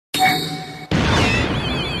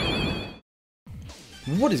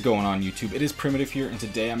What is going on, YouTube? It is Primitive here, and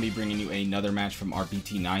today I'm going to be bringing you another match from our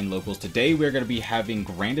BT9 locals. Today we're going to be having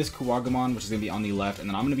GrandisKuwagamon, which is going to be on the left, and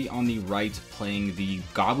then I'm going to be on the right playing the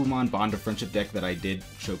Gabumon Bond of Friendship deck that I did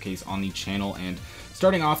showcase on the channel. And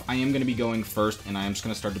starting off, I am going to be going first, and I am just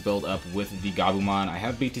going to start to build up with the Gabumon. I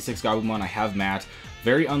have BT6 Gabumon, I have Matt.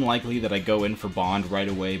 Very unlikely that I go in for Bond right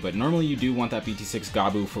away, but normally you do want that BT6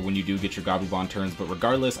 Gabu for when you do get your Gabumon turns, but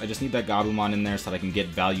regardless, I just need that Gabumon in there so that I can get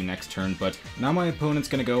value next turn. But now my opponent's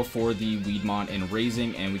going to go for the Weedmon and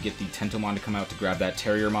Raising, and we get the Tentomon to come out to grab that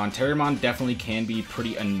Terriermon. Terriermon definitely can be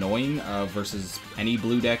pretty annoying versus any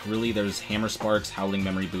blue deck, really. There's Hammer Sparks, Howling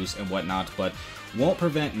Memory Boost, and whatnot, but won't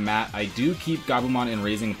prevent Matt. I do keep Gabumon and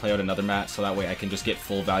Raising and play out another Matt, so that way I can just get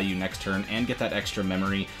full value next turn and get that extra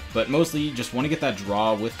memory. But mostly, just want to get that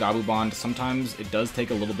draw with Gabumon. Sometimes it does take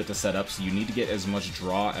a little bit to set up, so you need to get as much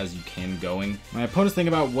draw as you can going. My opponent's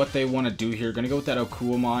thinking about what they want to do here. Going to go with that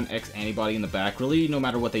Okuamon X Antibody in the back. Really, no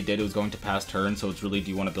matter what they did, it was going to pass turn, so it's really,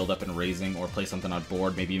 do you want to build up in Raising or play something on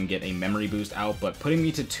board, maybe even get a memory boost out, but putting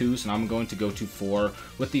me to 2, so now I'm going to go to 4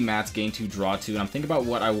 with the Mats, gain 2, draw 2, and I'm thinking about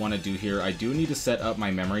what I want to do here. I do need to set up my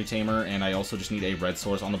Memory Tamer, and I also just need a red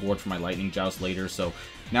source on the board for my Lightning Joust later, so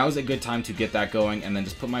now is a good time to get that going, and then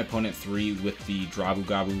just put my opponent 3 with the Drabu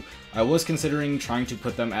Gabu. I was considering trying to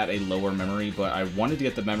put them at a lower memory, but I wanted to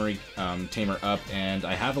get the Memory Tamer up, and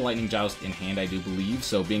I have a Lightning Joust in hand, I do believe,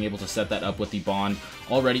 so being able to set that up with the Bond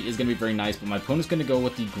already is going to be very nice, but my opponent's going to go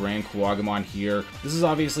with the GrandisKuwagamon here. This is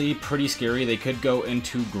obviously pretty scary. They could go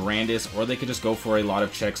into Grandis, or they could just go for a lot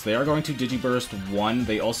of checks. They are going to Digiburst 1.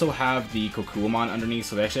 They also have the Kokuamon underneath,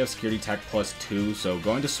 so they actually have Security Tech plus 2, so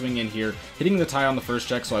going to swing in here, hitting the tie on the first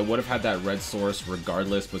check, so I would have had that red source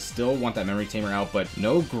regardless, but still want that Memory Tamer out, but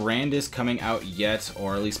no Grandis coming out yet,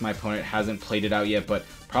 or at least my opponent hasn't played it out yet, but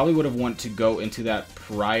probably would have wanted to go into that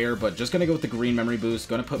prior, but just going to go with the green memory boost.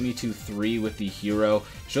 Going to put me to 3 with the hero.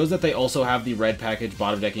 Shows that they also have the red package,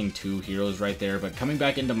 bottom decking 2 heroes right there, but coming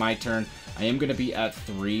back into my turn, I am going to be at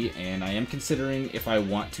 3, and I am considering if I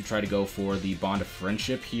want to try to go for the Bond of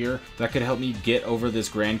Friendship here. That could help me get over this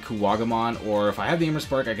GrandisKuwagamon, or if I have the Hammer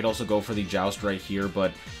Spark, I could also go for the Joust right here,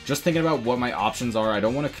 but just thinking about what my options are, I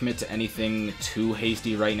don't want to commit to anything too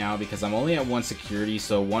hasty right now because I'm only at 1 security,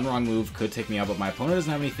 so one wrong move could take me out, but my opponent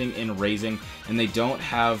doesn't have anything in Raising, and they don't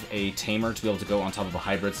have a Tamer to be able to go on top of a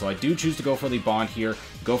Hybrid, so I do choose to go for the Bond here,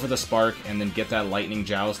 go for the Spark, and then get that Lightning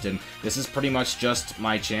Joust, and this is pretty much just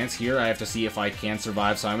my chance here. I have to see if I can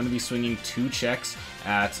survive, so I'm going to be swinging 2 checks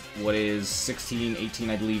at what is 16, 18,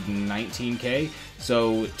 I believe 19k.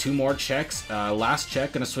 So 2 more checks. Last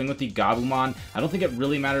check, going to swing with the Gabumon. I don't think it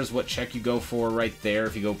really matters what check you go for right there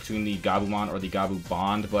if you go between the Gabumon or the Gabu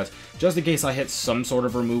Bond, but just in case I hit some sort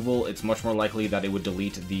of removal, it's much more likely that it would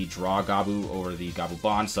delete the Draw Gabu or the Gabu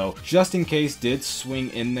Bond, so just in case, did swing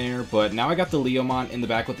in there, but now I got the Leomon in the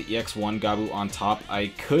back with the EX1 Gabu on top. I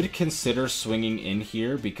could consider swinging in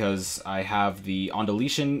here because I have the On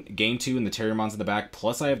Deletion, gain 2, and the Terriermons in the back,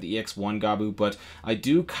 plus I have the EX1 Gabu, but I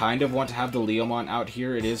do kind of want to have the Leomon out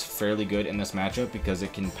here. It is fairly good in this matchup because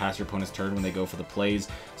it can pass your opponent's turn when they go for the plays.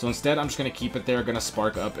 So instead, I'm just going to keep it there, going to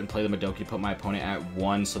Spark up and play the Madoki to put my opponent at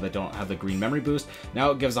 1 so they don't have the green memory boost.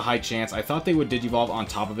 Now it gives a high chance. I thought they would Digivolve on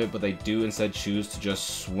top of it, but they do instead choose to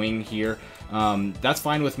just swing here. That's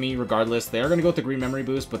fine with me regardless. They are going to go with the green memory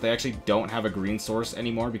boost, but they actually don't have a green source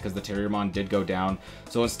anymore because the Terriermon did go down.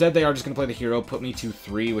 So instead, they are just going to play the hero, put me to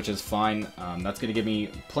 3, which is fine. That's going to give me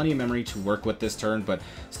plenty of memory to work with this turn, but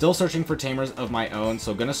still searching for Tamers of my own.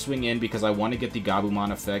 So going to swing in because I want to get the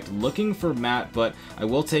Gabumon effect. Looking for Matt, but I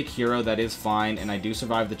will take hero. That is fine, and I do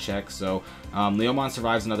survive the check. So Leomon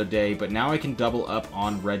survives another day, but now I can double up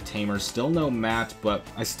on red Tamers. Still no Matt, but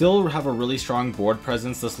I still have a really strong board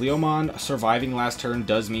presence. This Leomon surviving last turn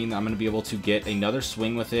does mean that I'm going to be able to get another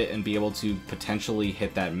swing with it and be able to potentially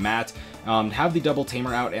hit that Matt. Have the double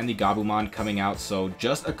Tamer out and the Gabumon coming out, so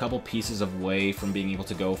just a couple pieces away from being able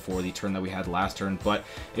to go for the turn that we had last turn. But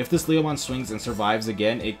if this Leomon swings and survives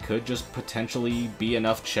again, it could just potentially be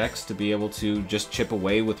enough checks to be able to just chip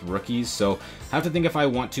away with rookies. So I have to think if I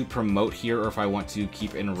want to promote here or if I want to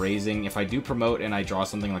keep in Raising. If I do promote and I draw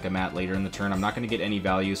something like a Matt later in the turn, I'm not going to get any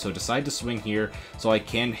value, so decide to swing here so I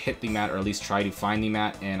can hit the Matt or at least try to find the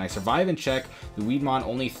Matt, and I survive and check. The Weedmon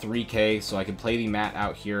only 3k, so I can play the Matt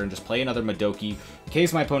out here and just play another Madoki. In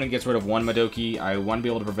case my opponent gets rid of 1 Madoki, I want to be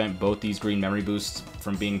able to prevent both these green memory boosts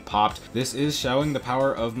from being popped. This is showing the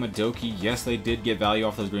power of Madoki. Yes, they did get value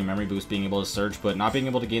off those green memory boosts being able to search, but not being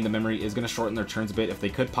able to gain the memory is going to shorten their turns a bit. If they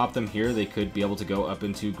could pop them here, they could be able to go up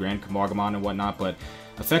into GrandisKuwagamon and whatnot, but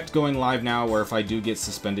effect going live now, where if I do get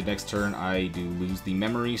suspended next turn, I do lose the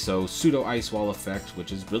memory. So pseudo Ice Wall effect,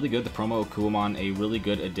 which is really good. The promo of Kuwagamon, a really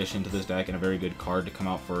good addition to this deck and a very good card to come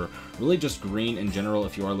out for really just green in general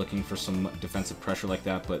if you are looking for some defensive pressure like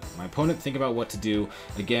that. But my opponent, think about what to do.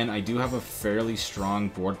 Again, I do have a fairly strong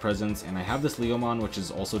board presence, and I have this Leomon, which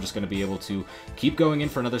is also just going to be able to keep going in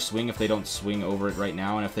for another swing if they don't swing over it right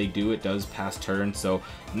now, and if they do, it does pass turn. So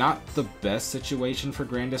not the best situation for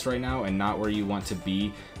Grandis right now, and not where you want to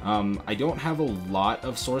be. I don't have a lot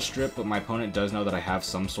of Source Strip, but my opponent does know that I have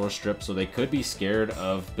some Source Strip, so they could be scared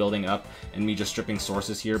of building up and me just stripping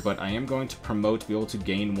sources here. But I am going to promote to be able to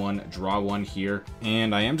gain one, draw one here,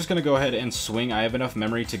 and I am just going to go ahead and swing. I have enough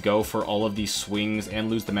memory to go for all of these swings and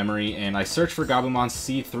lose the memory, and I searched for Gabumon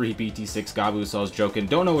C3 BT6 Gabu, so I was joking.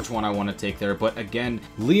 Don't know which one I want to take there, but again,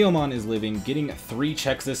 Leomon is living, getting 3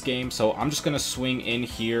 checks this game, so I'm just going to swing in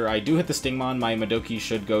here. I do hit the Stingmon, my Madoki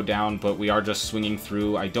should go down, but we are just swinging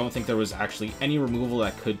through. I don't think there was actually any removal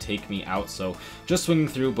that could take me out, so just swinging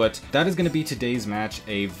through. But that is going to be today's match,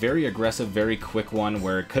 a very aggressive, very quick one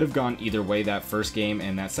where it could have gone either way that first game,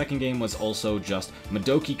 and that second game was also just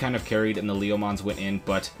Madoki kind of carried and the Leomons went in.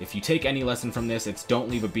 But if you take any lesson from this, it's don't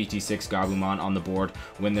leave a BT6 Gabumon on the board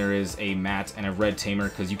when there is a Mat and a Red Tamer,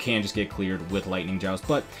 because you can just get cleared with Lightning Joust.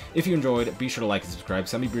 But if you enjoyed, be sure to like and subscribe.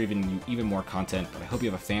 Send me bringing you even more content, but I hope you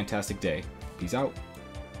have a fantastic day. Peace out.